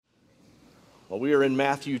Well, we are in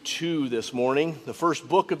Matthew 2 this morning, the first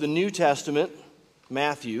book of the New Testament,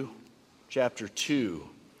 Matthew chapter 2,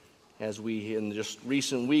 as we in just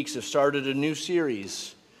recent weeks have started a new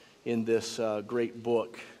series in this great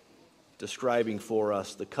book describing for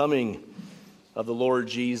us the coming of the Lord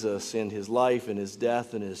Jesus and his life and his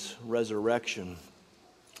death and his resurrection.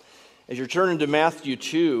 As you're turning to Matthew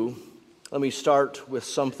 2, let me start with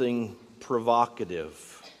something provocative.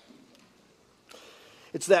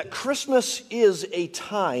 It's that Christmas is a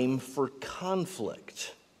time for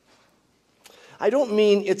conflict. I don't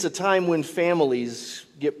mean it's a time when families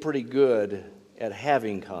get pretty good at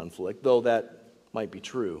having conflict, though that might be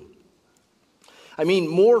true. I mean,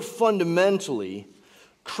 more fundamentally,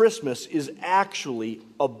 Christmas is actually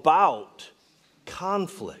about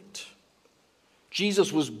conflict.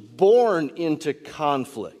 Jesus was born into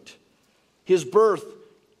conflict. His birth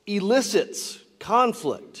elicits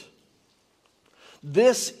conflict.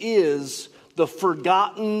 This is the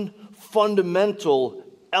forgotten fundamental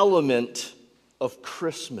element of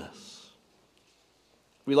Christmas.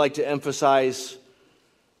 We like to emphasize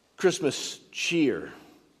Christmas cheer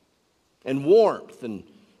and warmth and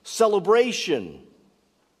celebration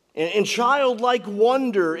and childlike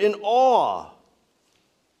wonder and awe.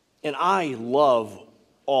 And I love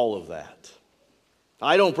all of that.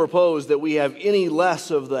 I don't propose that we have any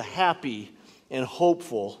less of the happy and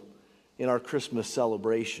hopeful in our Christmas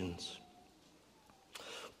celebrations.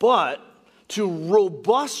 But to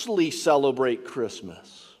robustly celebrate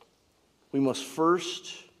Christmas, we must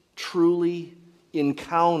first truly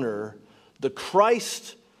encounter the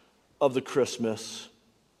Christ of the Christmas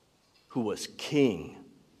who was King.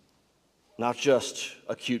 Not just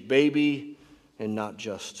a cute baby and not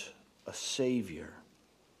just a Savior.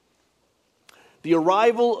 The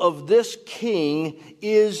arrival of this King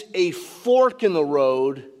is a fork in the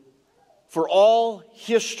road for all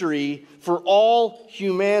history, for all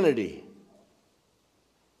humanity.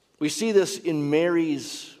 We see this in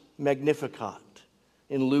Mary's Magnificat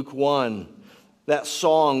in Luke 1, that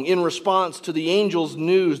song in response to the angel's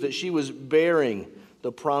news that she was bearing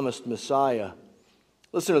the promised Messiah.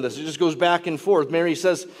 Listen to this, it just goes back and forth. Mary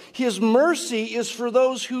says, "His mercy is for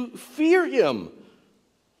those who fear him,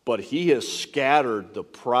 but he has scattered the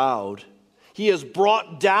proud. He has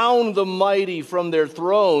brought down the mighty from their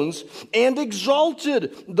thrones and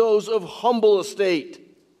exalted those of humble estate.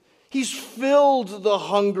 He's filled the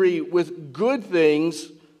hungry with good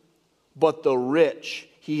things, but the rich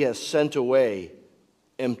he has sent away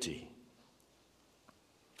empty."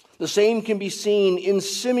 The same can be seen in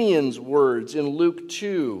Simeon's words in Luke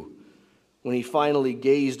 2, when he finally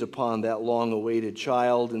gazed upon that long-awaited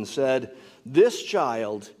child and said, "This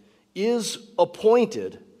child is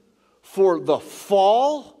appointed for the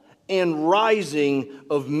fall and rising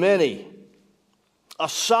of many, a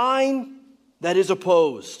sign that is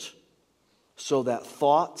opposed, so that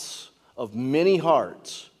thoughts of many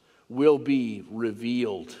hearts will be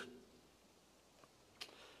revealed."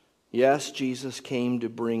 Yes, Jesus came to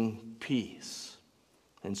bring peace.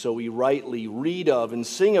 And so we rightly read of and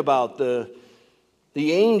sing about the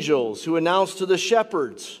angels who announced to the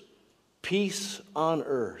shepherds, "Peace on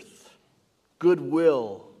earth,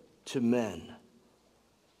 goodwill to men."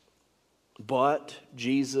 But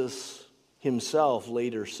Jesus himself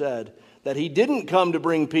later said that he didn't come to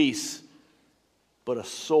bring peace, but a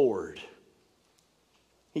sword.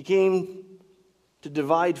 He came to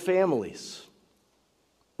divide families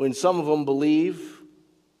when some of them believe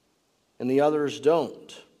and the others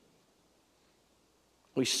don't.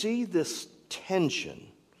 We see this tension,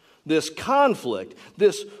 this conflict,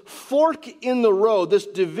 this fork in the road, this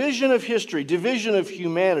division of history, division of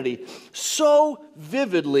humanity, so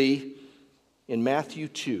vividly in Matthew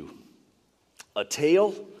 2. A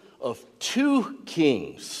tale of two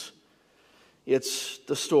kings. It's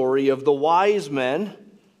the story of the wise men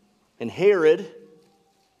and Herod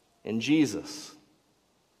and Jesus.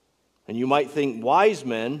 And you might think, wise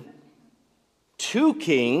men, two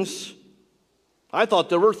kings? I thought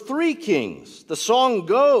there were three kings. The song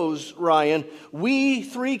goes, Ryan, "We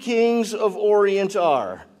three kings of Orient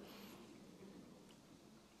are."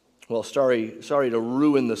 Well, sorry to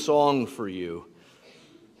ruin the song for you.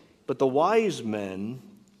 But the wise men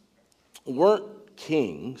weren't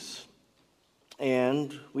kings,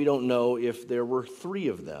 and we don't know if there were three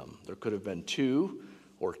of them. There could have been 2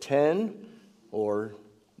 or 10, or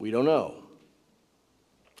we don't know.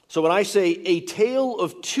 So when I say a tale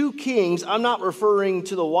of two kings, I'm not referring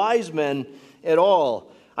to the wise men at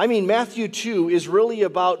all. I mean, Matthew 2 is really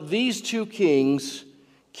about these two kings,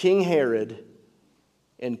 King Herod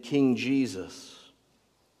and King Jesus.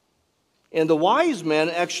 And the wise men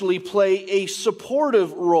actually play a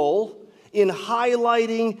supportive role in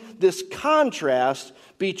highlighting this contrast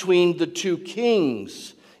between the two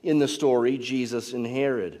kings in the story, Jesus and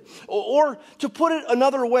Herod. Or to put it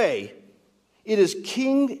another way, it is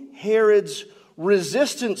King Herod's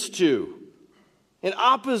resistance to, in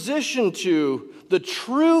opposition to, the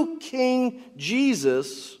true King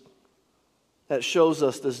Jesus that shows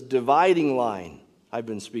us this dividing line I've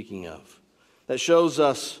been speaking of. That shows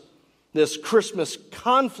us this Christmas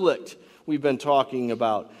conflict we've been talking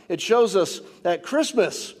about. It shows us that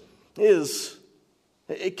Christmas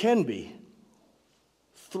can be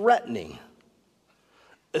threatening,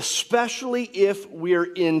 especially if we're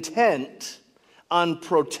intent on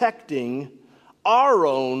protecting our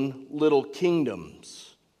own little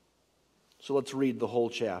kingdoms. So let's read the whole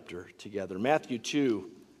chapter together. Matthew 2.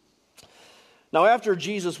 Now after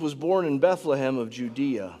Jesus was born in Bethlehem of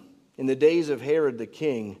Judea, in the days of Herod the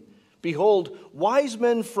king, behold, wise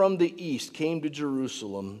men from the east came to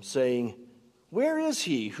Jerusalem, saying, "Where is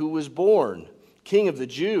he who was born, King of the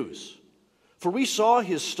Jews? For we saw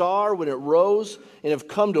his star when it rose and have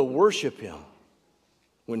come to worship him."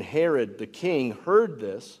 When Herod the king heard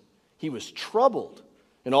this, he was troubled,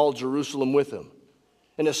 and all Jerusalem with him.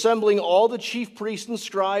 And assembling all the chief priests and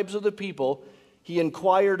scribes of the people, he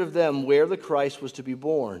inquired of them where the Christ was to be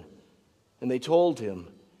born. And they told him,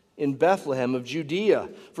 "In Bethlehem of Judea,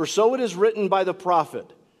 for so it is written by the prophet,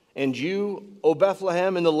 and you, O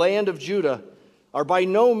Bethlehem, in the land of Judah, are by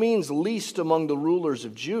no means least among the rulers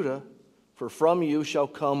of Judah, for from you shall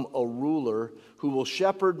come a ruler who will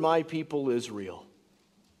shepherd my people Israel."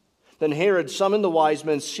 Then Herod summoned the wise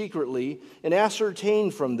men secretly and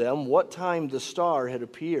ascertained from them what time the star had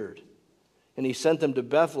appeared. And he sent them to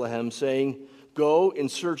Bethlehem, saying, "Go and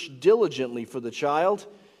search diligently for the child,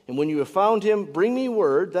 and when you have found him, bring me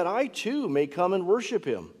word that I too may come and worship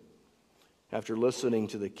him." After listening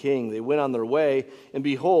to the king, they went on their way, and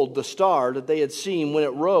behold, the star that they had seen when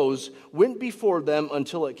it rose went before them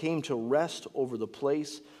until it came to rest over the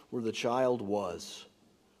place where the child was.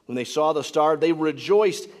 When they saw the star, they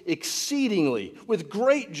rejoiced exceedingly with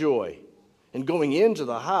great joy. And going into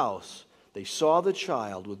the house, they saw the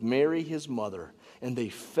child with Mary his mother, and they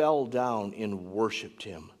fell down and worshipped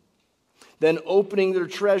him. Then opening their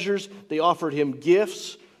treasures, they offered him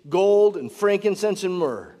gifts, gold and frankincense and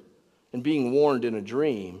myrrh. And being warned in a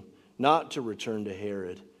dream not to return to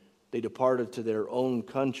Herod, they departed to their own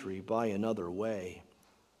country by another way.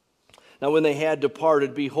 Now when they had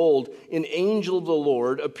departed, behold, an angel of the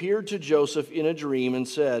Lord appeared to Joseph in a dream and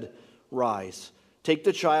said, "Rise, take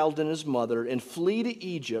the child and his mother, and flee to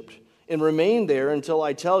Egypt, and remain there until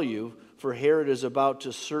I tell you, for Herod is about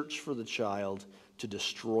to search for the child to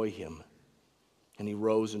destroy him." And he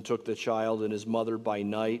rose and took the child and his mother by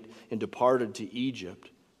night and departed to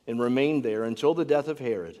Egypt, and remained there until the death of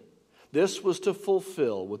Herod. This was to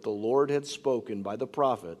fulfill what the Lord had spoken by the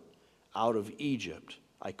prophet, "Out of Egypt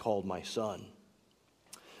I called my son."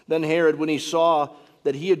 Then Herod, when he saw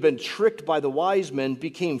that he had been tricked by the wise men,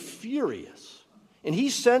 became furious. And he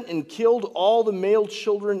sent and killed all the male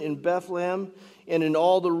children in Bethlehem and in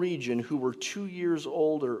all the region who were 2 years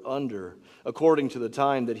old or under, according to the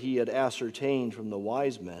time that he had ascertained from the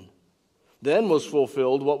wise men. Then was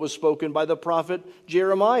fulfilled what was spoken by the prophet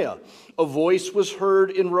Jeremiah. A voice was heard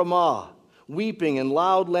in Ramah, weeping and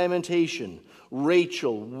loud lamentation,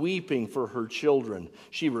 Rachel weeping for her children.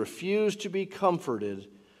 She refused to be comforted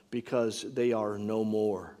because they are no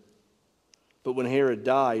more. But when Herod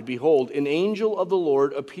died, behold, an angel of the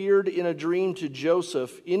Lord appeared in a dream to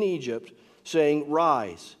Joseph in Egypt, saying,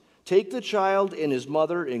 "Rise, take the child and his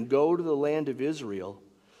mother and go to the land of Israel,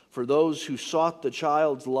 for those who sought the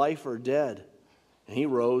child's life are dead." And he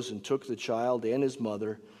rose and took the child and his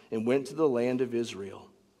mother and went to the land of Israel.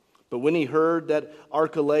 But when he heard that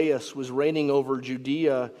Archelaus was reigning over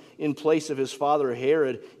Judea in place of his father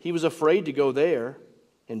Herod, he was afraid to go there.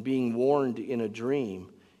 And being warned in a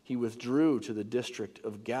dream, he withdrew to the district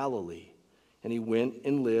of Galilee. And he went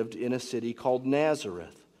and lived in a city called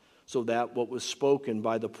Nazareth, so that what was spoken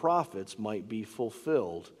by the prophets might be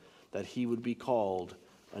fulfilled, that he would be called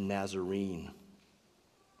a Nazarene.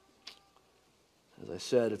 As I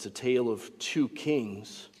said, it's a tale of two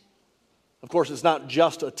kings. Of course, it's not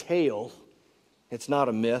just a tale. It's not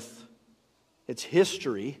a myth. It's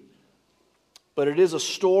history. But it is a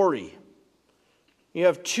story. You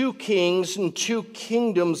have two kings and two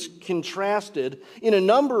kingdoms contrasted in a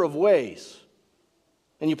number of ways.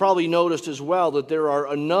 And you probably noticed as well that there are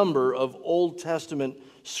a number of Old Testament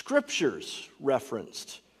scriptures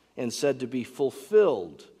referenced and said to be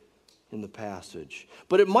fulfilled in the passage.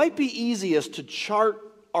 But it might be easiest to chart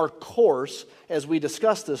our course as we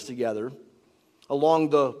discuss this together along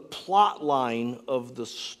the plot line of the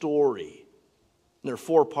story. And there are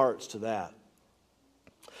 4 parts to that.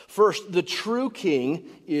 First, the true king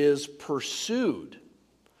is pursued.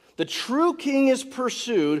 The true king is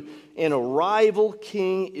pursued, and a rival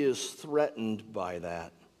king is threatened by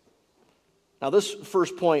that. Now, this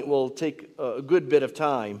first point will take a good bit of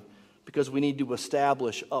time because we need to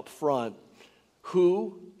establish up front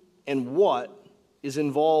who and what is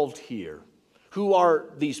involved here. Who are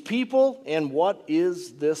these people, and what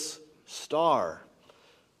is this star?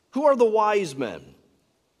 Who are the wise men?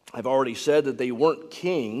 I've already said that they weren't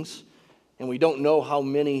kings, and we don't know how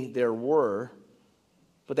many there were.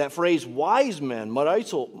 But that phrase, wise men, might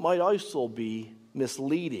also be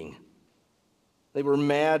misleading. They were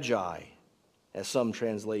magi, as some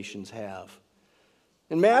translations have.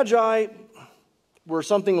 And magi were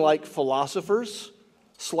something like philosophers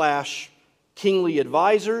 / kingly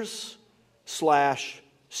advisors /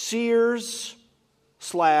 seers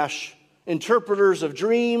 / interpreters of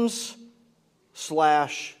dreams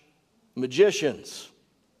 / magicians.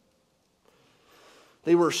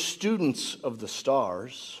 They were students of the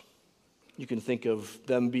stars. You can think of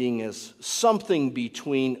them being as something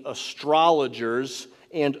between astrologers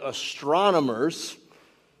and astronomers.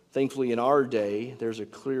 Thankfully, in our day, there's a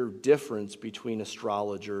clear difference between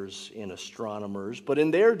astrologers and astronomers. But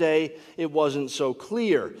in their day, it wasn't so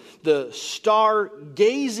clear. The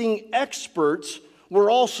star-gazing experts were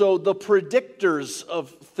also the predictors of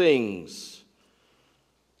things.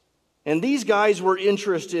 And these guys were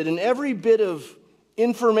interested in every bit of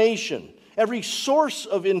information, every source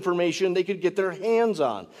of information they could get their hands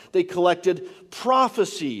on. They collected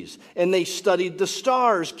prophecies, and they studied the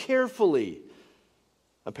stars carefully.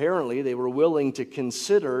 Apparently, they were willing to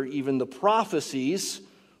consider even the prophecies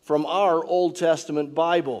from our Old Testament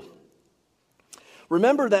Bible.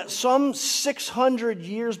 Remember that some 600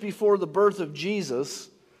 years before the birth of Jesus,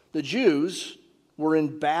 the Jews were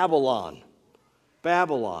in Babylon.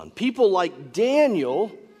 People like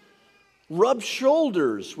Daniel rubbed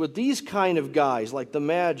shoulders with these kind of guys like the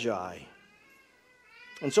Magi.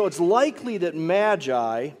 And so it's likely that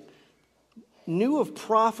Magi knew of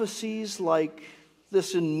prophecies like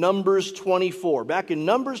this in Numbers 24. Back in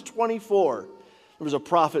Numbers 24, there was a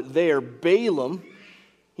prophet there, Balaam.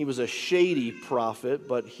 He was a shady prophet,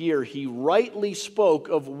 but here he rightly spoke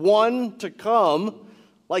of one to come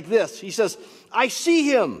like this. He says, I see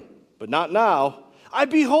him, but not now. I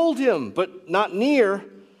behold him, but not near.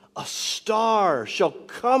 A star shall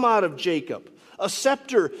come out of Jacob. A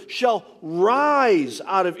scepter shall rise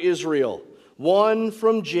out of Israel. One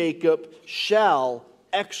from Jacob shall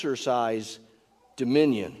exercise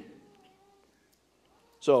dominion.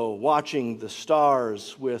 So, watching the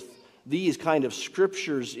stars with these kind of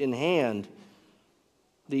scriptures in hand,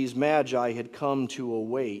 these magi had come to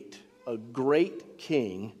await a great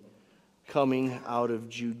king coming out of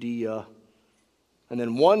Judea. And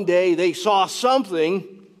then one day they saw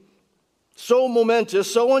something so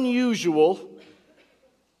momentous, so unusual,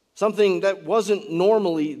 something that wasn't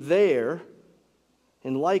normally there,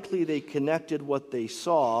 and likely they connected what they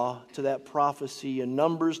saw to that prophecy in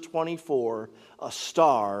Numbers 24, a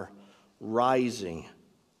star rising.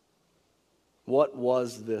 What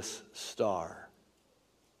was this star?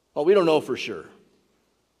 Well, we don't know for sure.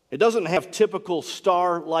 It doesn't have typical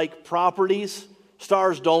star-like properties.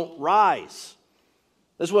 Stars don't rise.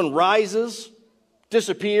 This one rises,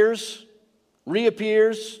 disappears,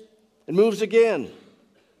 reappears, and moves again.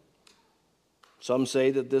 Some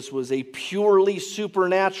say that this was a purely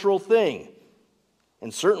supernatural thing.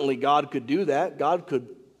 And certainly God could do that. God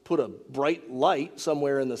could put a bright light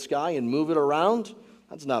somewhere in the sky and move it around.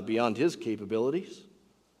 That's not beyond his capabilities.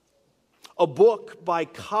 A book by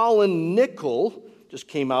Colin Nichol just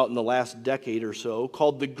came out in the last decade or so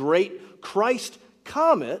called The Great Christ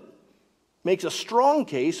Comet makes a strong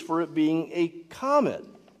case for it being a comet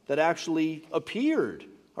that actually appeared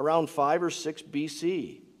around 5 or 6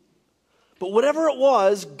 BC. But whatever it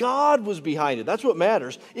was, God was behind it. That's what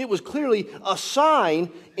matters. It was clearly a sign,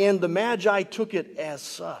 and the Magi took it as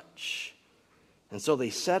such. And so they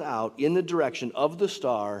set out in the direction of the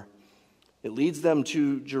star. It leads them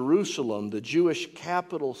to Jerusalem, the Jewish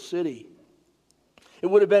capital city. It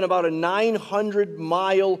would have been about a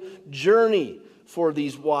 900-mile journey for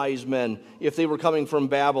these wise men if they were coming from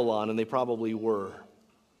Babylon, and they probably were.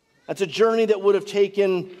 That's a journey that would have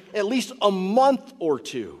taken at least a month or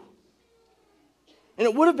two. And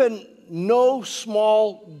it would have been no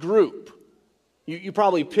small group. You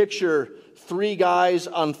probably picture 3 guys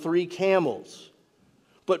on 3 camels.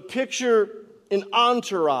 But picture an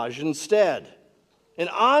entourage instead. An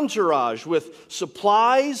entourage with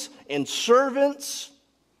supplies and servants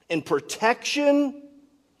and protection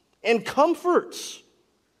and comforts.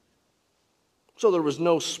 So there was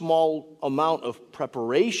no small amount of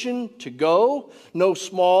preparation to go, no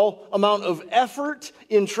small amount of effort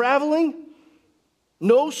in traveling,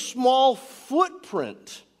 no small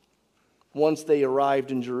footprint once they arrived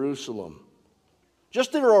in Jerusalem.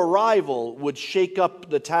 Just their arrival would shake up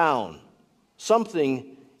the town.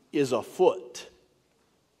 Something is afoot.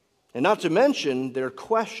 And not to mention their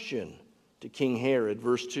question to King Herod,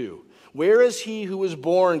 verse 2. Where is he who was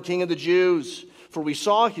born King of the Jews? For we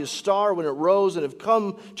saw his star when it rose and have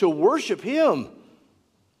come to worship him.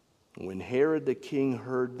 When Herod the king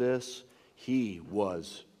heard this, he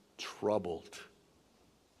was troubled.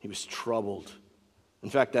 He was troubled. In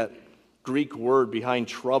fact, that Greek word behind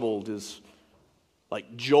troubled is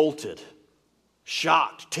like jolted,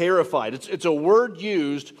 shocked, terrified. It's a word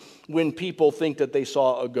used when people think that they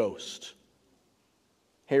saw a ghost.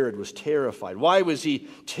 Herod was terrified. Why was he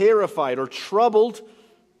terrified or troubled?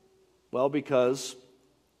 Well, because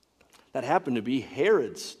that happened to be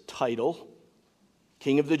Herod's title,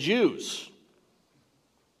 King of the Jews.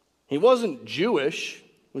 He wasn't Jewish.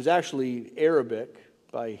 He was actually Arabic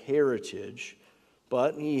by heritage,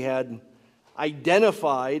 but he had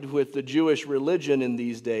identified with the Jewish religion in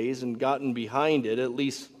these days and gotten behind it, at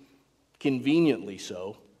least conveniently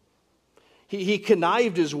so. He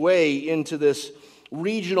connived his way into this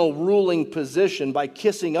regional ruling position by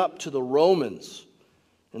kissing up to the Romans.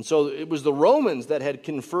 And so it was the Romans that had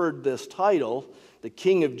conferred this title, the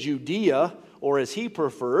King of Judea, or as he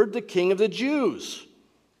preferred, the King of the Jews.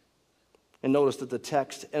 And notice that the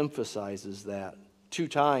text emphasizes that. 2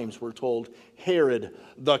 times we're told Herod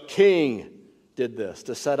the king did this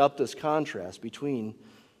to set up this contrast between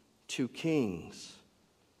 2 kings.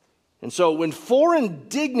 And so when foreign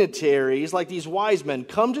dignitaries like these wise men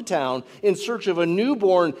come to town in search of a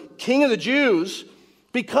newborn King of the Jews,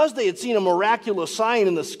 because they had seen a miraculous sign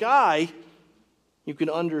in the sky, you can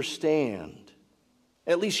understand,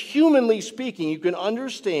 at least humanly speaking, you can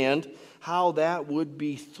understand how that would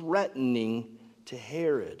be threatening to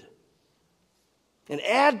Herod. And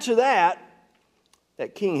add to that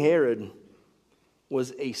King Herod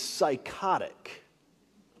was a psychotic,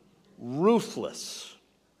 ruthless,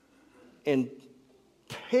 and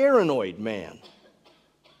paranoid man.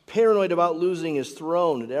 Paranoid about losing his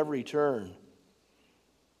throne at every turn.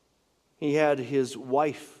 He had his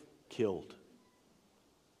wife killed.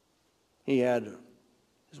 He had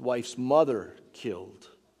his wife's mother killed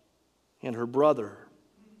and her brother.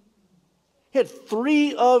 He had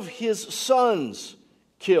 3 of his sons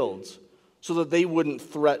killed so that they wouldn't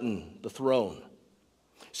threaten the throne.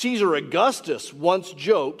 Caesar Augustus once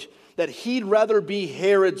joked that he'd rather be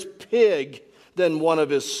Herod's pig than one of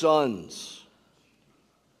his sons.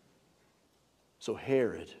 So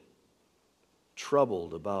Herod,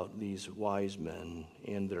 troubled about these wise men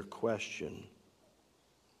and their question.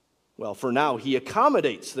 Well, for now, he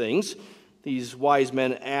accommodates things. These wise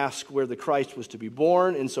men ask where the Christ was to be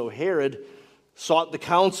born, and so Herod sought the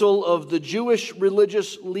counsel of the Jewish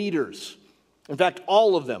religious leaders. In fact,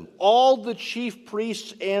 all of them, all the chief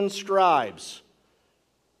priests and scribes.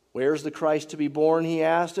 Where's the Christ to be born, he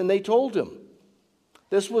asked, and they told him.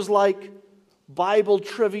 This was like Bible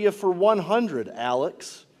trivia for 100,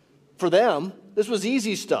 Alex. For them, this was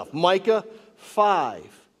easy stuff. Micah 5,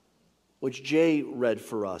 which Jay read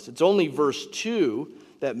for us. It's only verse 2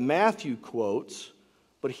 that Matthew quotes.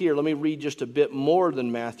 But here, let me read just a bit more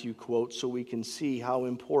than Matthew quotes so we can see how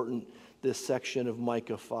important this section of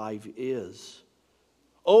Micah 5 is.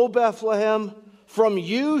 O Bethlehem, from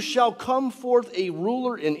you shall come forth a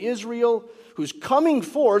ruler in Israel, whose coming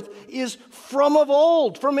forth is from of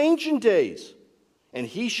old, from ancient days. And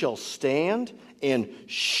he shall stand and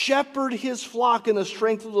shepherd his flock in the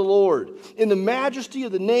strength of the Lord, in the majesty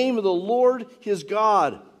of the name of the Lord his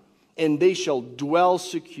God. And they shall dwell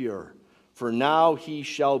secure. For now he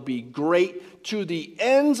shall be great to the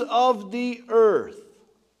ends of the earth.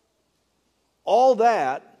 All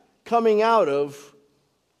that coming out of,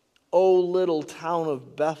 O little town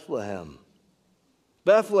of Bethlehem.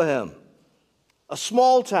 Bethlehem, a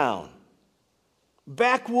small town,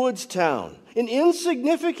 backwoods town, an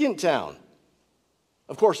insignificant town.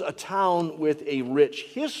 Of course, a town with a rich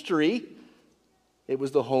history. It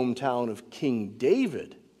was the hometown of King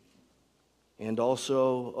David. And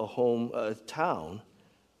also a town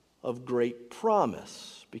of great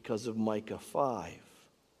promise because of Micah 5.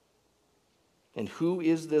 And who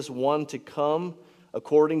is this one to come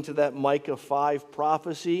according to that Micah 5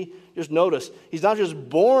 prophecy? Just notice, he's not just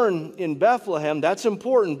born in Bethlehem, that's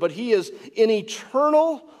important, but he is an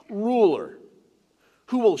eternal ruler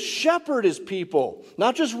who will shepherd his people,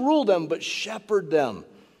 not just rule them, but shepherd them.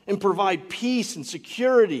 and provide peace and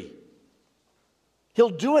security. He'll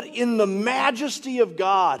do it in the majesty of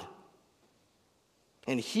God.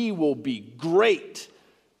 And He will be great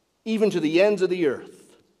even to the ends of the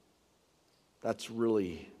earth. That's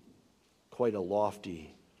really quite a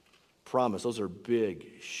lofty promise. Those are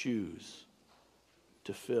big shoes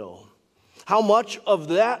to fill. How much of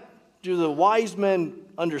that do the wise men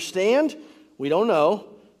understand? We don't know.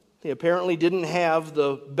 They apparently didn't have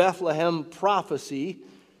the Bethlehem prophecy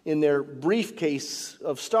in their briefcase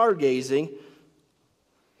of stargazing,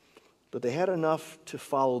 but they had enough to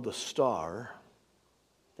follow the star.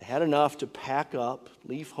 They had enough to pack up,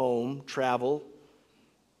 leave home, travel.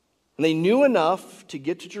 And they knew enough to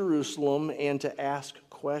get to Jerusalem and to ask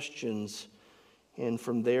questions, and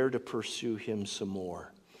from there to pursue Him some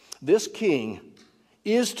more. This king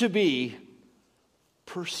is to be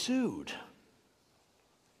pursued.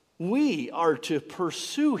 We are to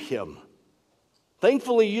pursue Him.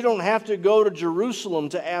 Thankfully, you don't have to go to Jerusalem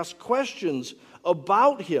to ask questions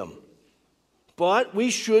about Him. But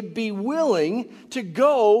we should be willing to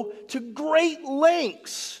go to great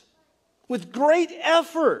lengths, with great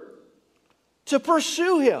effort, to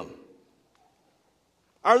pursue Him.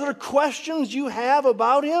 Are there questions you have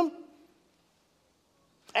about Him?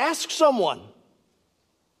 Ask someone.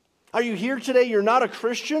 Are you here today? You're not a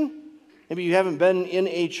Christian. Maybe you haven't been in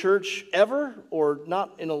a church ever or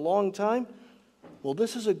not in a long time. Well,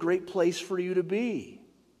 this is a great place for you to be.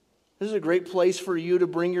 This is a great place for you to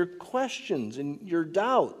bring your questions and your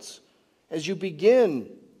doubts as you begin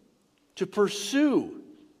to pursue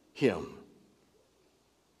Him.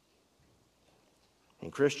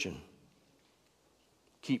 And Christian,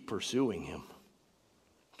 keep pursuing Him.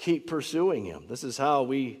 Keep pursuing Him. This is how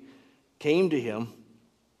we came to Him,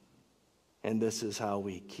 and this is how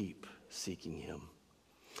we keep seeking Him.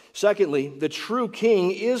 Secondly, the true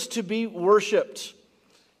king is to be worshiped.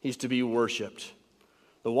 He's to be worshiped.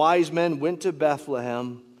 The wise men went to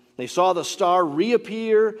Bethlehem. They saw the star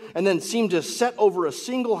reappear and then seem to set over a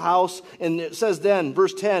single house. And it says then,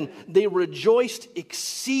 verse 10, they rejoiced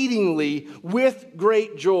exceedingly with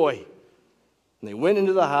great joy. And they went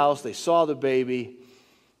into the house, they saw the baby,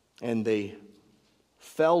 and they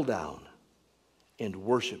fell down and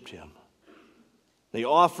worshiped Him. They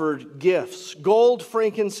offered gifts, gold,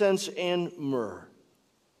 frankincense, and myrrh.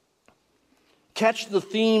 Catch the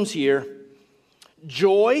themes here.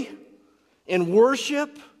 Joy and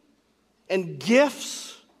worship and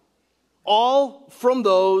gifts, all from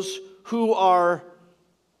those who are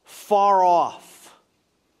far off.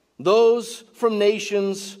 Those from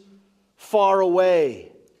nations far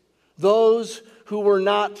away. Those who were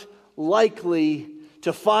not likely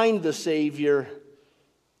to find the Savior,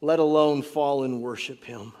 let alone fall and worship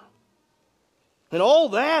Him. And all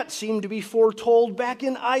that seemed to be foretold back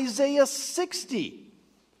in Isaiah 60.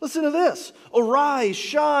 Listen to this. Arise,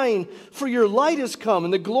 shine, for your light has come,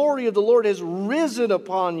 and the glory of the Lord has risen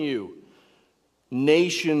upon you.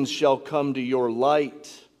 Nations shall come to your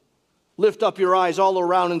light. Lift up your eyes all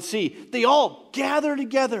around and see. They all gather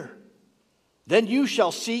together. Then you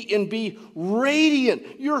shall see and be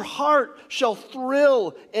radiant. Your heart shall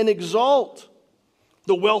thrill and exult.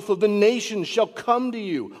 The wealth of the nations shall come to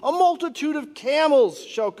you. A multitude of camels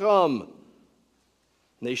shall come.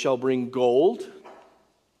 They shall bring gold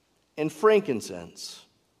and frankincense,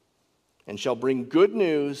 and shall bring good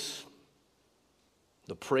news,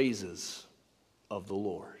 the praises of the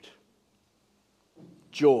Lord.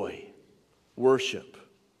 Joy, worship,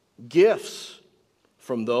 gifts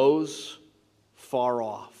from those far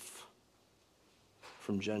off,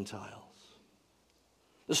 from Gentiles.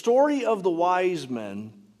 The story of the wise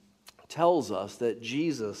men tells us that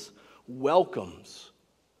Jesus welcomes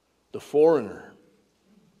the foreigner,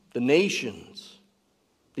 the nations,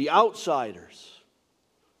 the outsiders,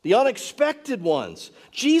 the unexpected ones.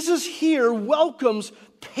 Jesus here welcomes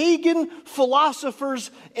pagan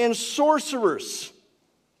philosophers and sorcerers.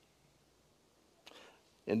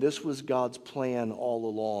 And this was God's plan all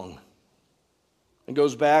along. It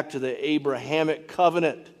goes back to the Abrahamic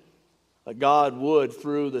covenant that God would,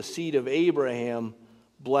 through the seed of Abraham,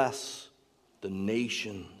 bless the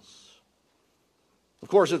nations. Of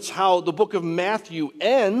course, it's how the book of Matthew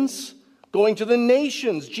ends, going to the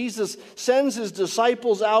nations. Jesus sends His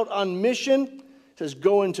disciples out on mission. He says,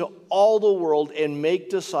 go into all the world and make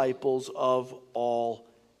disciples of all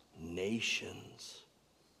nations.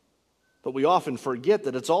 But we often forget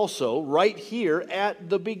that it's also right here at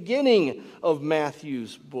the beginning of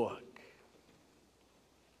Matthew's book.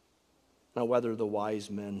 Now, whether the wise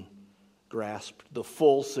men grasped the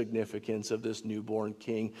full significance of this newborn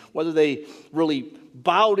king, whether they really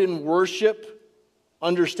bowed in worship,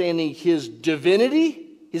 understanding His divinity,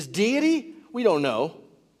 his deity? We don't know.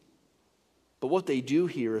 But what they do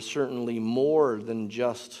here is certainly more than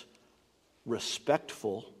just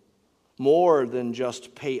respectful, more than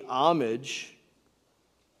just pay homage.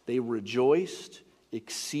 They rejoiced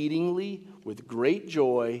exceedingly with great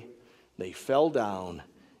joy. They fell down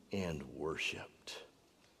and worshiped.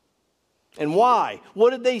 And why?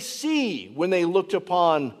 What did they see when they looked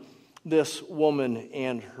upon this woman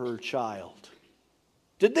and her child?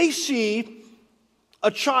 Did they see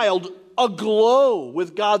a child aglow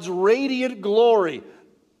with God's radiant glory?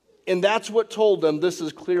 And that's what told them this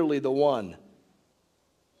is clearly the one.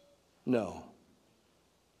 No.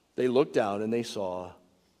 They looked down and they saw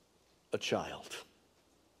a child.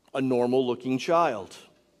 A normal-looking child.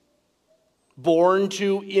 Born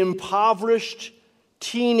to impoverished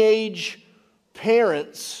teenage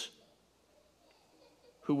parents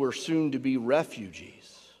who were soon to be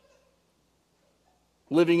refugees.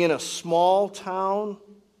 Living in a small town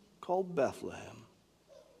called Bethlehem.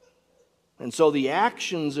 And so the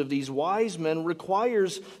actions of these wise men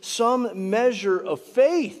requires some measure of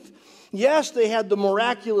faith. Yes, they had the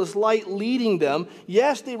miraculous light leading them.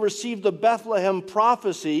 Yes, they received the Bethlehem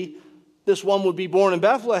prophecy. This one would be born in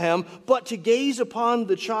Bethlehem. But to gaze upon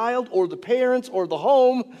the child or the parents or the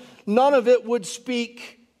home, none of it would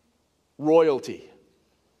speak royalty.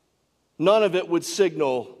 None of it would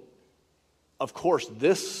signal, of course,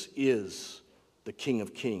 this is the King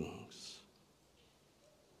of Kings.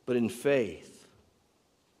 But in faith,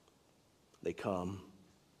 they come,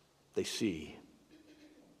 they see,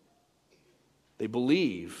 they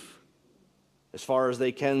believe as far as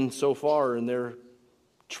they can so far in their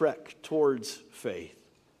trek towards faith,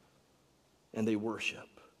 and they worship.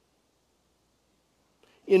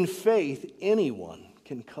 In faith, anyone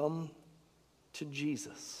can come to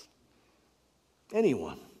Jesus.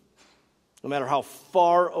 Anyone. No matter how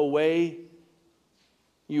far away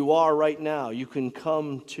you are right now, you can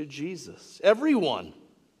come to Jesus. Everyone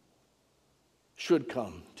should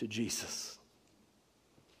come to Jesus.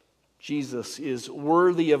 Jesus is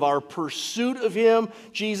worthy of our pursuit of Him.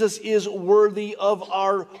 Jesus is worthy of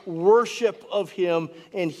our worship of Him,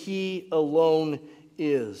 and He alone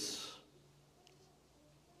is.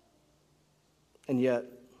 And yet,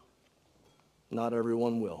 not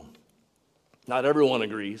everyone will. Not everyone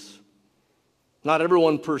agrees. Not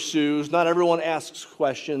everyone pursues. Not everyone asks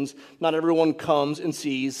questions. Not everyone comes and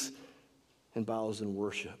sees and bows and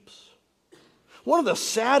worships. One of the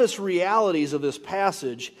saddest realities of this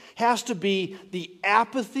passage has to be the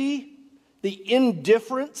apathy, the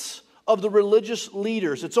indifference of the religious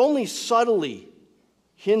leaders. It's only subtly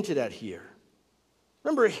hinted at here.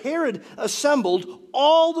 Remember, Herod assembled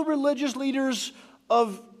all the religious leaders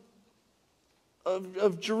of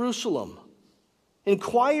Jerusalem,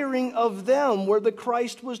 inquiring of them where the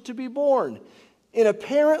Christ was to be born. And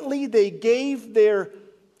apparently they gave their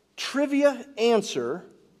trivia answer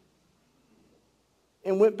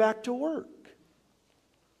and went back to work.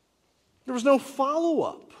 There was no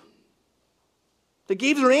follow-up. They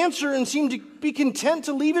gave their answer and seemed to be content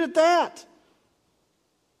to leave it at that.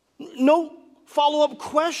 No follow-up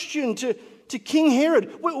question to King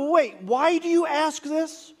Herod. Wait, why do you ask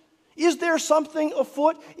this? Is there something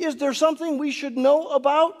afoot? Is there something we should know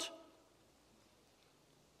about?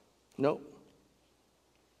 No.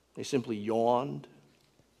 They simply yawned,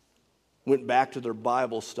 went back to their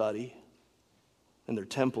Bible study and their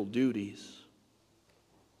temple duties.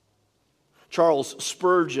 Charles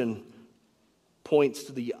Spurgeon points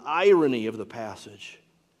to the irony of the passage.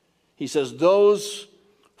 He says, those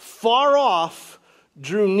far off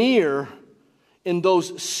drew near, and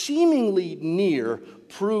those seemingly near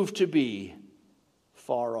proved to be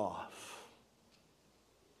far off.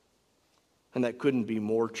 And that couldn't be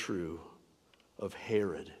more true of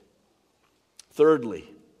Herod. Thirdly,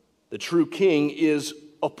 the true king is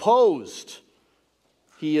opposed.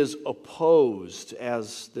 He is opposed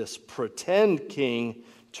as this pretend king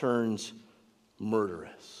turns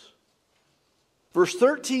murderous. Verse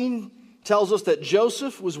 13 tells us that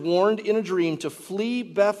Joseph was warned in a dream to flee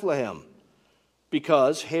Bethlehem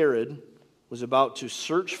because Herod was about to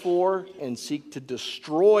search for and seek to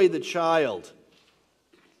destroy the child.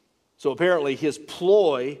 So apparently his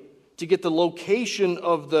ploy to get the location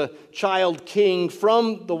of the child king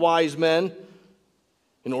from the wise men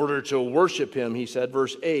in order to worship him, he said,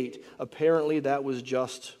 verse 8, apparently that was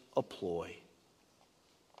just a ploy.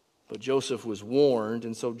 But Joseph was warned,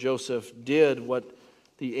 and so Joseph did what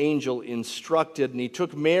the angel instructed, and he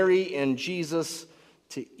took Mary and Jesus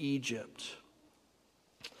to Egypt.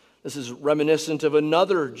 This is reminiscent of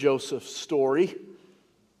another Joseph story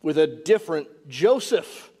with a different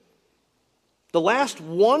Joseph. The last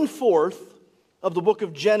 1/4 of the book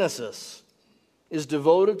of Genesis is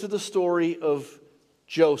devoted to the story of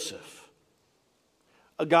Joseph,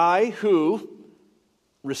 a guy who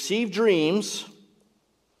received dreams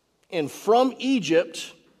and from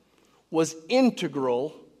Egypt was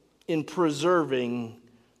integral in preserving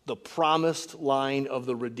the promised line of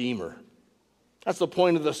the Redeemer. That's the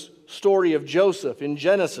point of the story of Joseph in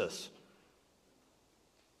Genesis.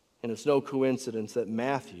 And it's no coincidence that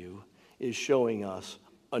Matthew is showing us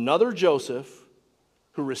another Joseph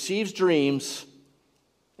who receives dreams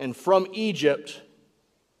and from Egypt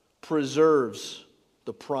preserves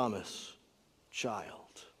the promised child.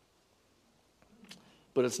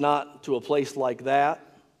 But it's not to a place like that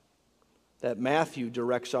Matthew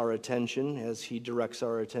directs our attention as he directs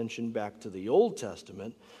our attention back to the Old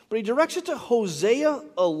Testament. But he directs it to Hosea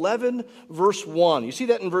 11, verse 1. You see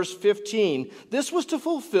that in verse 15. This was to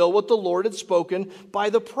fulfill what the Lord had spoken by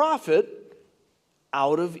the prophet,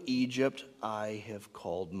 "Out of Egypt I have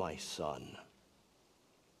called my son."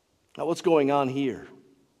 Now what's going on here?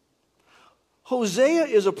 Hosea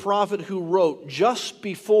is a prophet who wrote just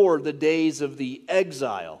before the days of the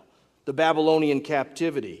exile, the Babylonian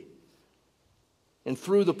captivity. And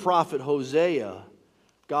through the prophet Hosea,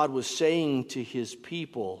 God was saying to his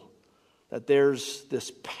people that there's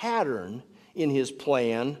this pattern in his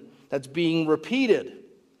plan that's being repeated.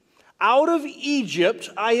 Out of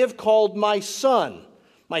Egypt I have called my son.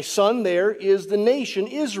 My son there is the nation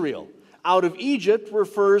Israel. Out of Egypt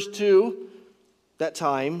refers to that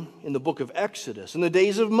time in the book of Exodus, in the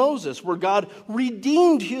days of Moses, where God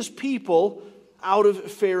redeemed his people out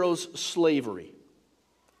of Pharaoh's slavery.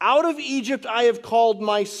 Out of Egypt I have called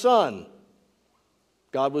my son.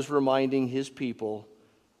 God was reminding his people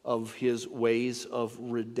of his ways of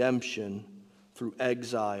redemption through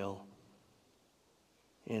exile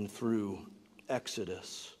and through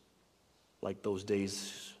Exodus, like those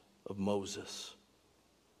days of Moses.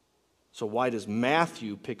 So why does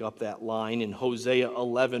Matthew pick up that line in Hosea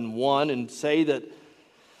 11:1 and say that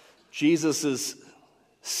Jesus'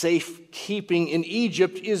 safekeeping in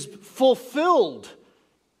Egypt is fulfilling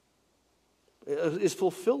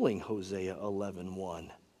Hosea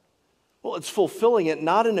 11:1? Well, it's fulfilling it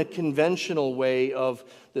not in a conventional way of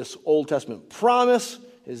this Old Testament promise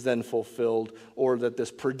is then fulfilled, or that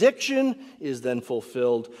this prediction is then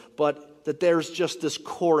fulfilled, but that there's just this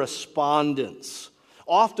correspondence.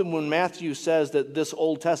 Often when Matthew says that this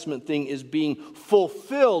Old Testament thing is being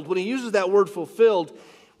fulfilled, when he uses that word fulfilled,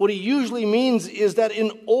 what he usually means is that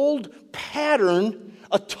an old pattern,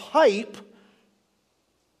 a type,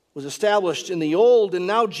 was established in the old, and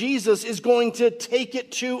now Jesus is going to take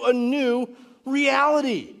it to a new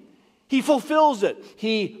reality. He fulfills it.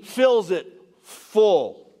 He fills it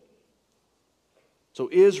full. So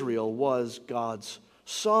Israel was God's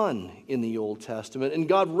son in the Old Testament, and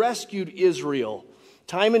God rescued Israel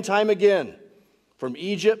time and time again from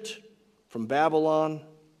Egypt, from Babylon,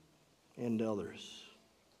 and others.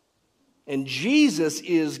 And Jesus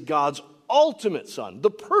is God's ultimate son,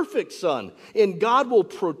 the perfect son, and God will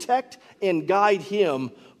protect and guide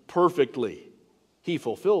him perfectly. He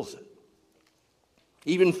fulfills it.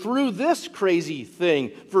 Even through this crazy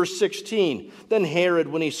thing, verse 16, then Herod,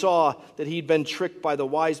 when he saw that he'd been tricked by the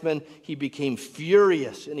wise men, he became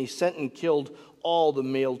furious, and he sent and killed all the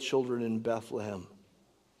male children in Bethlehem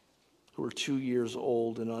who were 2 years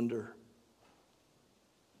old and under.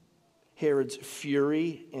 Herod's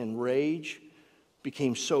fury and rage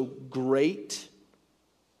became so great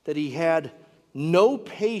that he had no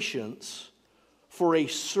patience for a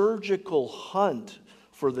surgical hunt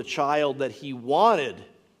for the child that he wanted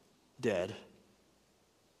dead.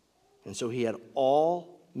 And so he had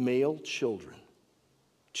all male children,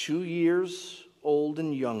 2 years old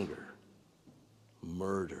and younger,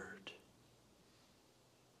 murdered.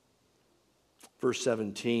 Verse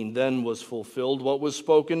 17, then was fulfilled what was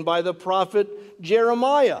spoken by the prophet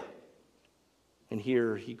Jeremiah. And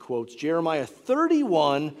here he quotes Jeremiah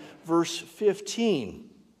 31, verse 15.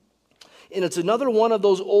 And it's another one of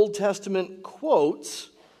those Old Testament quotes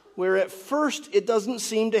where at first it doesn't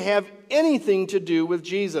seem to have anything to do with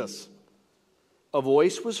Jesus. A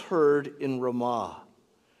voice was heard in Ramah,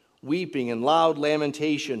 weeping and loud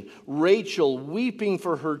lamentation. Rachel weeping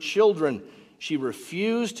for her children. She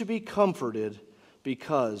refused to be comforted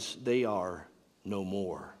because they are no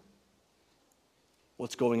more.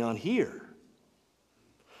 What's going on here?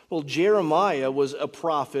 Well, Jeremiah was a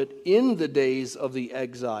prophet in the days of the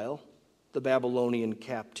exile, the Babylonian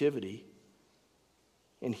captivity.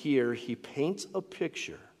 And here he paints a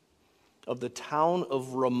picture of the town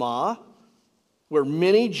of Ramah, where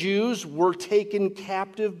many Jews were taken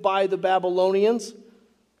captive by the Babylonians.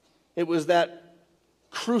 It was that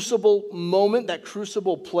crucible moment, that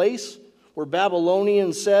crucible place where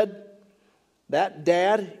Babylonians said, that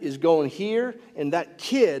dad is going here and that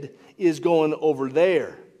kid is going over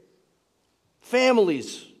there.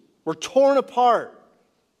 Families were torn apart,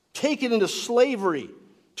 taken into slavery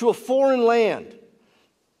to a foreign land.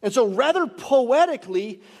 And so rather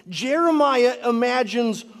poetically, Jeremiah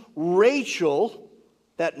imagines Rachel,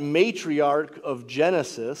 that matriarch of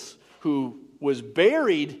Genesis, who was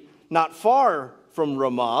buried not far from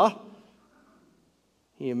Ramah.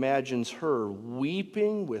 He imagines her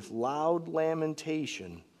weeping with loud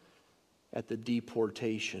lamentation at the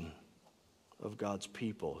deportation of God's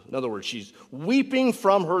people. In other words, she's weeping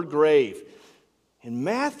from her grave. And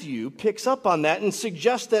Matthew picks up on that and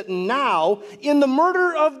suggests that now, in the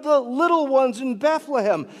murder of the little ones in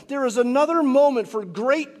Bethlehem, there is another moment for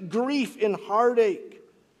great grief and heartache.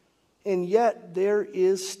 And yet there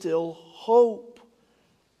is still hope.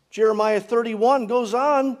 Jeremiah 31 goes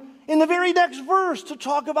on in the very next verse to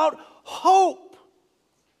talk about hope.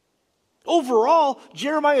 Overall,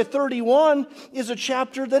 Jeremiah 31 is a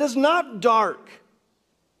chapter that is not dark,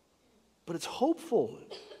 but it's hopeful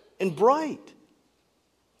and bright.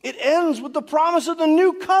 It ends with the promise of the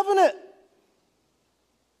new covenant.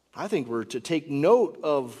 I think we're to take note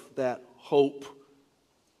of that hope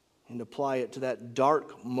and apply it to that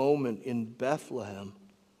dark moment in Bethlehem.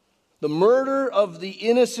 The murder of the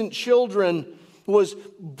innocent children was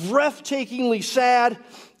breathtakingly sad,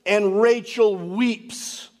 and Rachel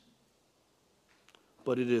weeps.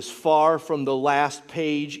 But it is far from the last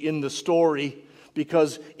page in the story,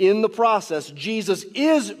 because in the process, Jesus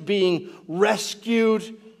is being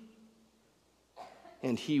rescued,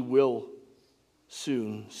 and he will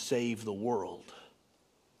soon save the world.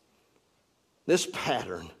 This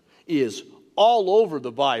pattern is all over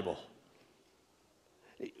the Bible.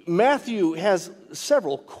 Matthew has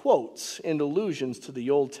several quotes and allusions to the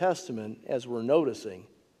Old Testament, as we're noticing.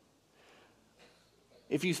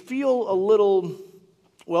 If you feel a little,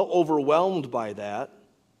 overwhelmed by that,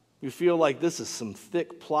 you feel like this is some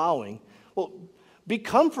thick plowing, well, be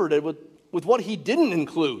comforted with what he didn't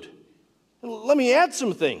include. Let me add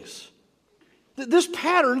some things. This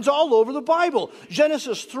pattern's all over the Bible.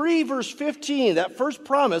 Genesis 3, verse 15, that first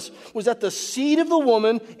promise was that the seed of the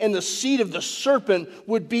woman and the seed of the serpent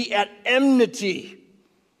would be at enmity.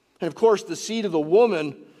 And of course, the seed of the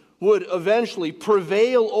woman would eventually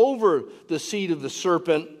prevail over the seed of the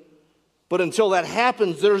serpent. But until that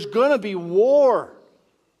happens, there's going to be war.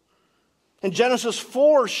 And Genesis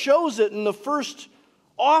 4 shows it in the first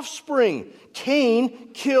offspring.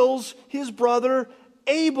 Cain kills his brother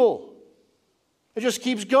Abel. It just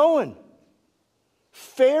keeps going.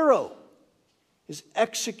 Pharaoh is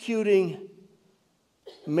executing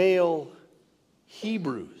male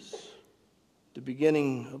Hebrews, the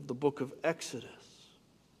beginning of the book of Exodus.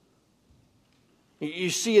 You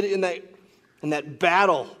see it in that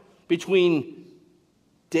battle between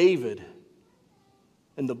David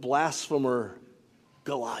and the blasphemer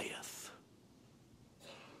Goliath.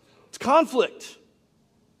 It's conflict.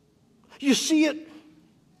 You see it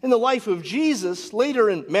in the life of Jesus. Later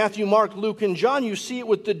in Matthew, Mark, Luke, and John, you see it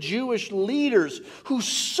with the Jewish leaders who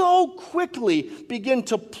so quickly begin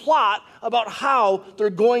to plot about how they're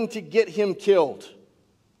going to get him killed.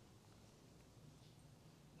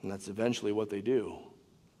 And that's eventually what they do.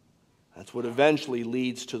 That's what eventually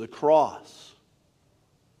leads to the cross.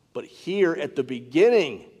 But here at the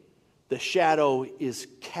beginning, the shadow is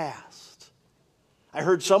cast. I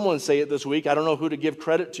heard someone say it this week. I don't know who to give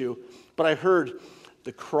credit to, but I heard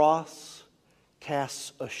the cross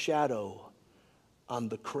casts a shadow on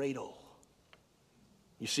the cradle.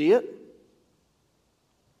 You see it?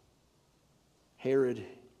 Herod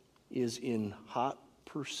is in hot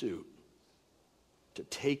pursuit to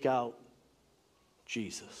take out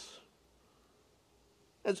Jesus.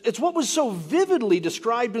 It's what was so vividly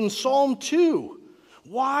described in Psalm 2.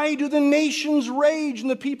 Why do the nations rage and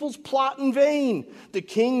the peoples plot in vain? The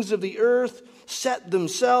kings of the earth set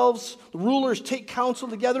themselves, the rulers take counsel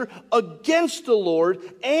together against the Lord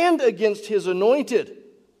and against his anointed.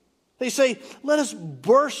 They say, let us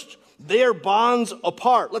burst their bonds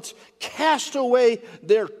apart. Let's cast away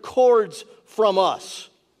their cords from us.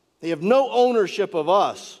 They have no ownership of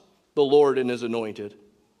us, the Lord and his anointed.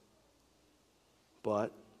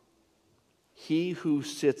 But he who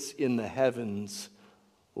sits in the heavens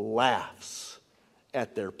laughs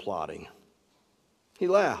at their plotting. He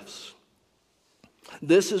laughs.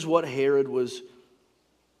 This is what Herod was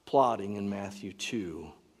plotting in Matthew 2,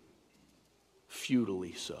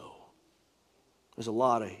 futilely so. There's a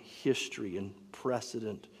lot of history and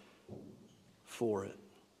precedent for it.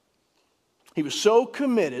 He was so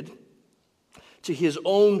committed to his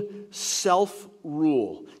own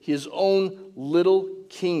self-rule, his own little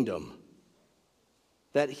kingdom,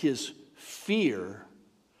 that his fear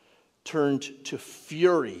turned to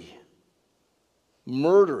fury,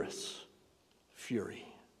 murderous fury.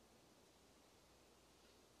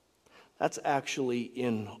 That's actually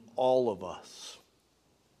in all of us.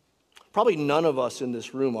 Probably none of us in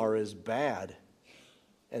this room are as bad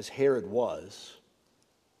as Herod was,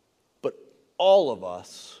 but all of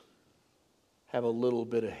us have a little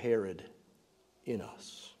bit of Herod in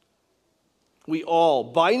us. We all,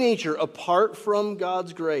 by nature, apart from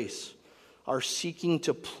God's grace, are seeking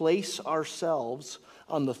to place ourselves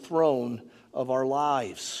on the throne of our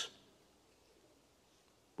lives.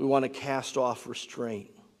 We want to cast off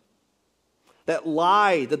restraint. That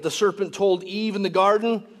lie that the serpent told Eve in the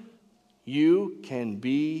garden, you can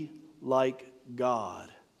be like God,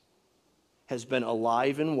 has been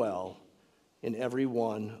alive and well in every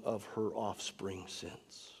one of her offspring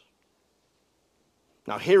since.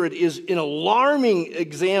 Now, Herod is an alarming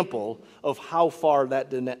example of how far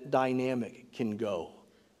that dynamic can go.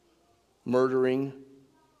 Murdering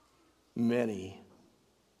many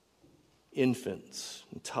infants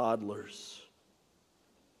and toddlers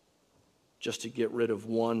just to get rid of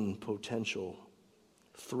one potential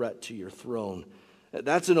threat to your throne.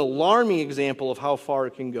 That's an alarming example of how far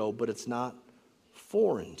it can go, but it's not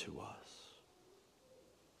foreign to us.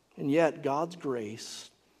 And yet, God's grace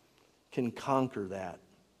can conquer that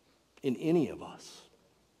in any of us.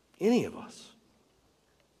 Any of us.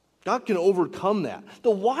 God can overcome that.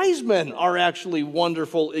 The wise men are actually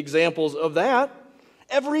wonderful examples of that.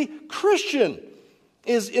 Every Christian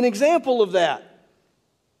is an example of that.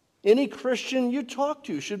 Any Christian you talk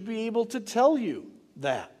to should be able to tell you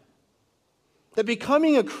that. That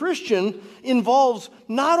becoming a Christian involves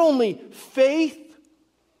not only faith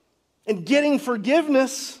and getting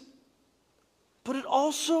forgiveness, but it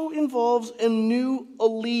also involves a new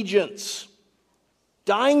allegiance.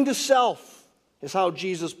 Dying to self is how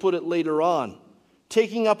Jesus put it later on.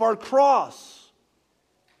 Taking up our cross.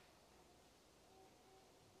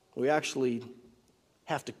 We actually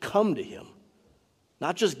have to come to him.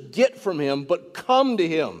 Not just get from him, but come to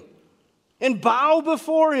him. And bow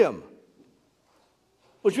before him.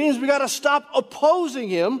 Which means we got to stop opposing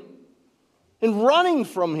him and running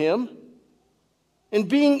from him and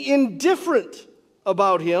being indifferent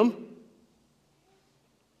about him.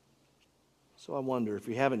 So I wonder, if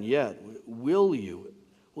you haven't yet, will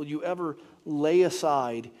you ever lay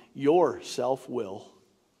aside your self-will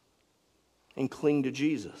and cling to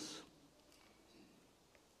Jesus?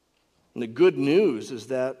 And the good news is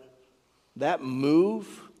that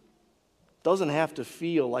move doesn't have to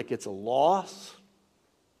feel like it's a loss,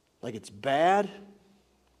 like it's bad,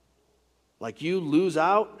 like you lose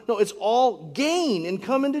out. No, it's all gain in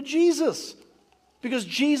coming to Jesus. Because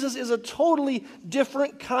Jesus is a totally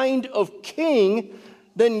different kind of king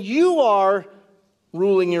than you are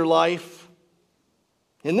ruling your life.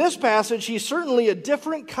 In this passage, he's certainly a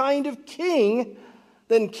different kind of king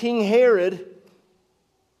than King Herod.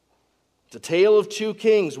 It's a tale of two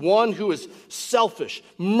kings. One who is selfish,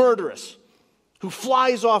 murderous, who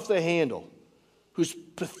flies off the handle, who's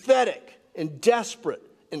pathetic and desperate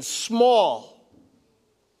and small.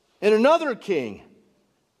 And another king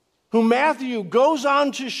who Matthew goes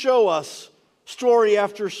on to show us, story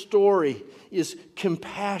after story, is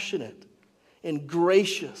compassionate and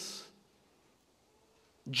gracious,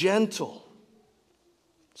 gentle,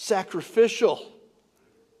 sacrificial.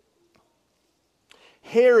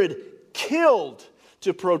 Herod killed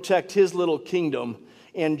to protect his little kingdom,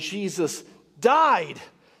 and Jesus died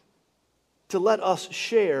to let us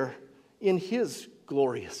share in his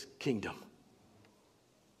glorious kingdom.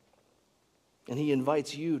 And he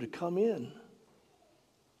invites you to come in.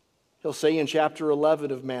 He'll say in chapter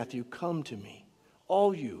 11 of Matthew, "Come to me,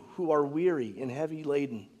 all you who are weary and heavy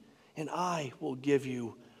laden, and I will give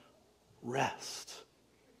you rest.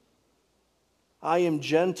 I am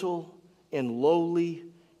gentle and lowly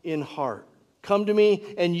in heart. Come to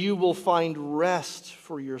me and you will find rest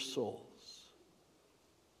for your souls."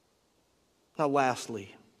 Now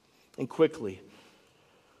lastly, and quickly,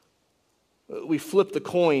 we flip the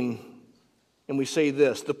coin and we say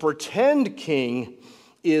this: the pretend king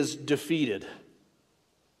is defeated.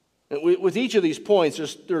 And with each of these points,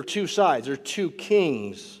 there are two sides. There are two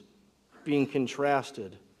kings being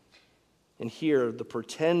contrasted. And here, the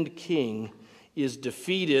pretend king is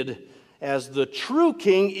defeated as the true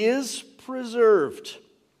king is preserved.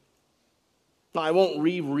 Now, I won't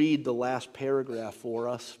reread the last paragraph for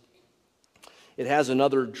us. It has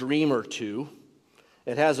another dream or two.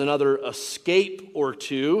 It has another escape or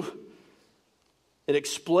two. It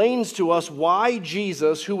explains to us why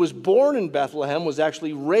Jesus, who was born in Bethlehem, was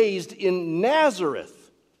actually raised in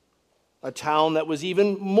Nazareth, a town that was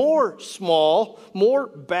even more small, more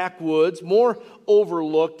backwoods, more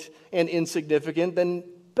overlooked and insignificant than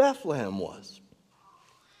Bethlehem was.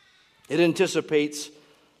 It anticipates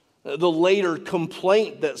the later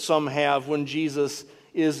complaint that some have when Jesus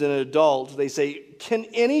is an adult. They say, "Can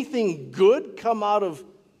anything good come out of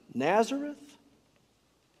Nazareth?"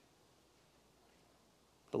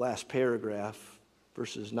 The last paragraph,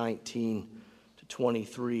 verses 19 to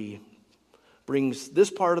 23, brings this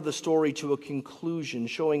part of the story to a conclusion,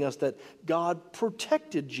 showing us that God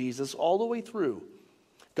protected Jesus all the way through.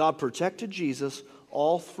 God protected Jesus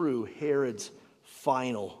all through Herod's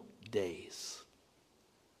final days.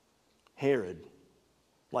 Herod,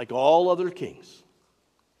 like all other kings,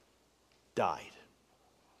 died.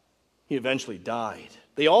 He eventually died.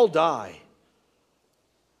 They all die.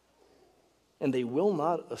 And they will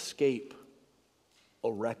not escape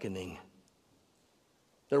a reckoning.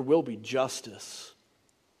 There will be justice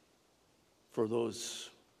for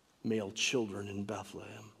those male children in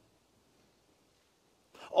Bethlehem.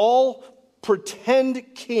 All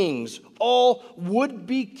pretend kings, all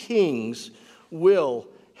would-be kings will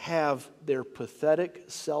have their pathetic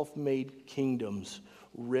self-made kingdoms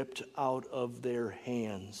ripped out of their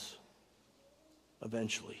hands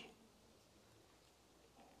eventually.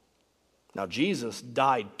 Now, Jesus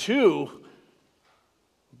died too,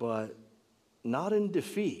 but not in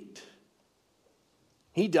defeat.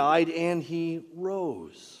 He died and he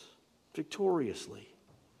rose victoriously.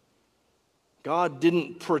 God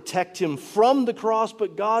didn't protect him from the cross,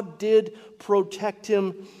 but God did protect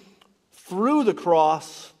him through the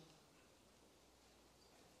cross.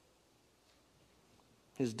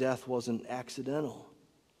 His death wasn't accidental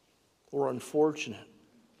or unfortunate.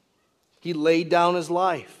 He laid down his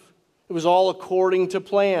life. It was all according to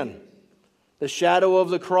plan. The shadow of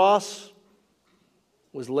the cross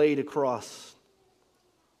was laid across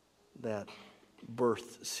that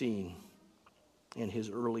birth scene in his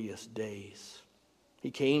earliest days.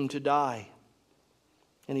 He came to die,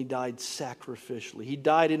 and he died sacrificially. He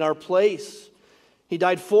died in our place. He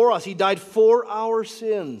died for us. He died for our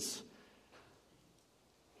sins.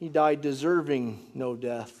 He died deserving no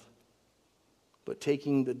death, but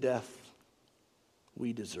taking the death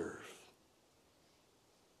we deserve.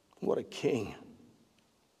 What a king.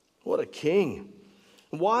 What a king.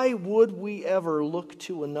 Why would we ever look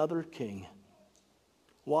to another king?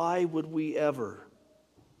 Why would we ever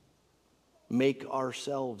make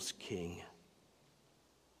ourselves king?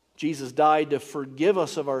 Jesus died to forgive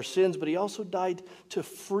us of our sins, but he also died to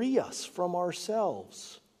free us from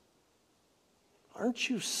ourselves. Aren't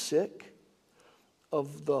you sick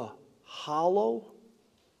of the hollow,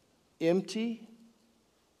 empty,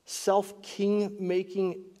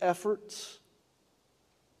 self-king-making efforts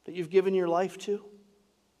that you've given your life to?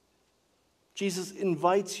 Jesus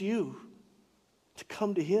invites you to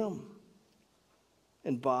come to him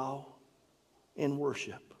and bow and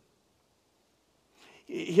worship.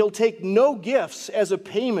 He'll take no gifts as a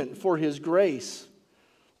payment for his grace,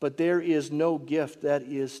 but there is no gift that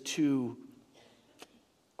is too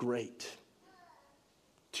great,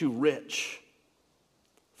 too rich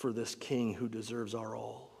for this king who deserves our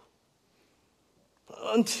all.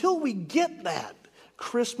 Until we get that,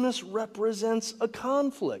 Christmas represents a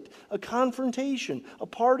conflict, a confrontation, a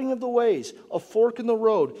parting of the ways, a fork in the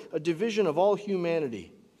road, a division of all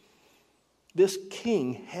humanity. This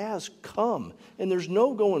king has come, and there's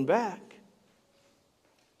no going back.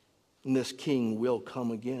 And this king will come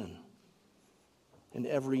again. And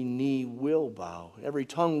every knee will bow, every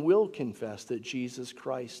tongue will confess that Jesus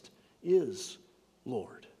Christ is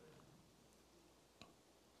Lord.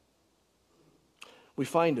 We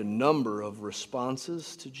find a number of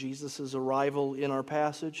responses to Jesus' arrival in our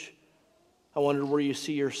passage. I wonder where you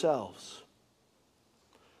see yourselves.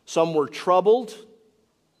 Some were troubled,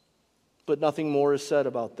 but nothing more is said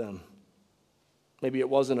about them. Maybe it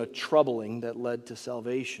wasn't a troubling that led to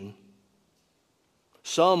salvation.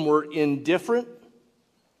 Some were indifferent,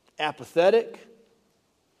 apathetic,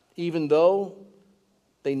 even though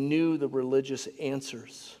they knew the religious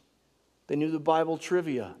answers. They knew the Bible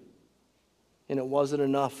trivia. And it wasn't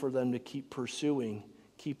enough for them to keep pursuing,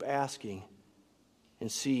 keep asking, and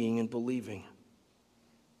seeing and believing.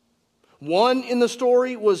 One in the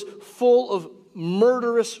story was full of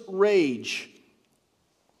murderous rage.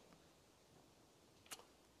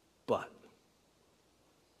 But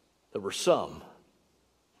there were some,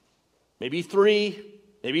 maybe 3,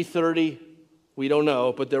 maybe 30, we don't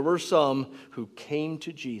know, but there were some who came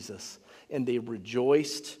to Jesus and they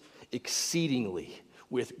rejoiced exceedingly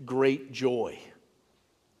with great joy.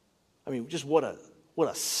 I mean, just what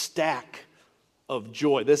a stack of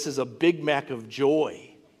joy. This is a Big Mac of joy.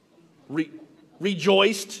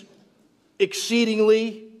 Rejoiced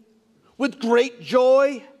exceedingly with great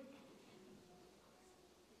joy.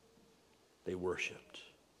 They worshiped.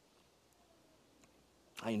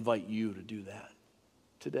 I invite you to do that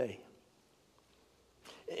today.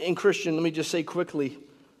 And Christian, let me just say quickly,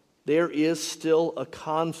 there is still a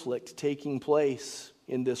conflict taking place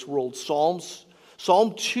in this world.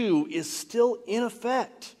 Psalm 2 is still in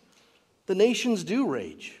effect. The nations do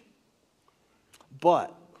rage.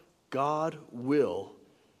 But God will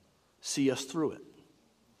see us through it.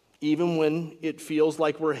 Even when it feels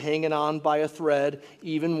like we're hanging on by a thread,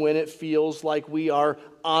 even when it feels like we are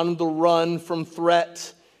on the run from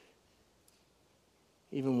threat,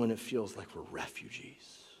 even when it feels like we're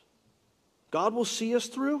refugees. God will see us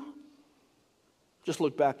through. Just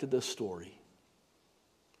look back to this story.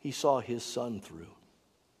 He saw his son through.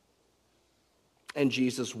 And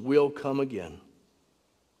Jesus will come again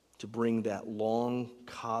to bring that long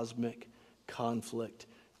cosmic conflict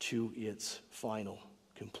to its final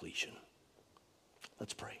completion.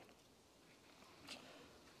 Let's pray.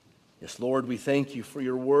 Yes, Lord, we thank you for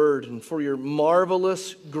your word and for your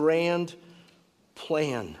marvelous, grand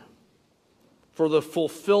plan, for the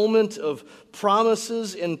fulfillment of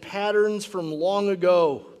promises and patterns from long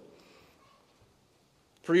ago,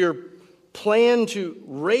 for your plan to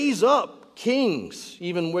raise up kings,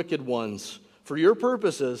 even wicked ones, for your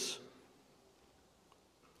purposes,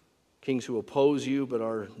 kings who oppose you but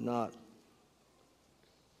are not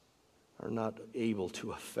able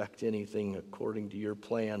to affect anything according to your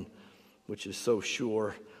plan, which is so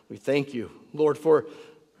sure. We thank you, Lord, for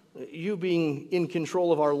you being in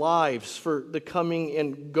control of our lives, for the coming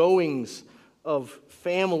and goings of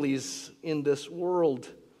families in this world.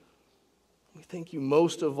 We thank you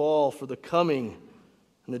most of all for the coming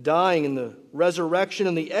and the dying and the resurrection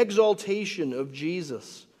and the exaltation of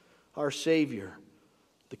Jesus, our Savior,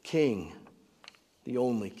 the King, the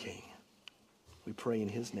only King. We pray in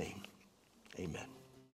his name. Amen.